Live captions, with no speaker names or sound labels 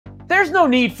There's no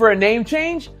need for a name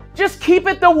change. Just keep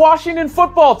it the Washington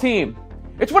Football Team.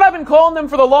 It's what I've been calling them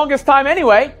for the longest time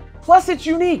anyway. Plus, it's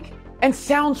unique and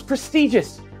sounds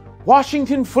prestigious.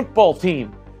 Washington Football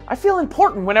Team. I feel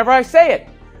important whenever I say it.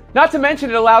 Not to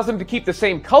mention it allows them to keep the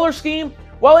same color scheme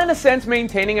while in a sense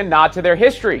maintaining a nod to their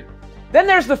history. Then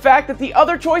there's the fact that the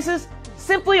other choices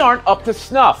simply aren't up to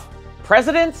snuff.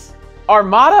 Presidents?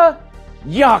 Armada?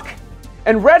 Yuck.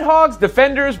 And Red Hogs,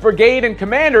 Defenders, Brigade, and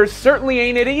Commanders certainly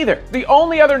ain't it either. The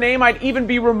only other name I'd even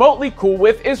be remotely cool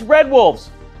with is Red Wolves,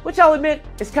 which I'll admit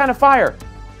is kind of fire.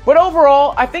 But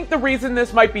overall, I think the reason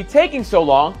this might be taking so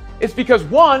long is because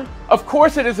one, of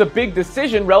course it is a big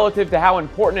decision relative to how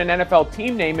important an NFL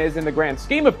team name is in the grand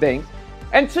scheme of things,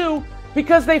 and two,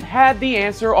 because they've had the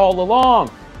answer all along.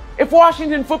 If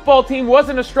Washington Football Team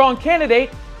wasn't a strong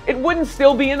candidate, it wouldn't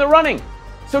still be in the running.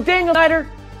 So Daniel Snyder,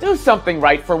 do something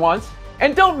right for once,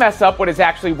 and don't mess up what is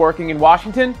actually working in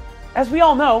Washington. As we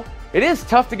all know, it is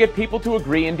tough to get people to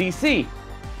agree in DC.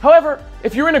 However,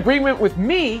 if you're in agreement with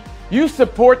me, you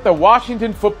support the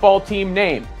Washington Football Team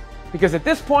name. Because at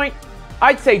this point,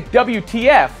 I'd say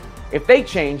WTF if they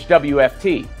change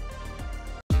WFT.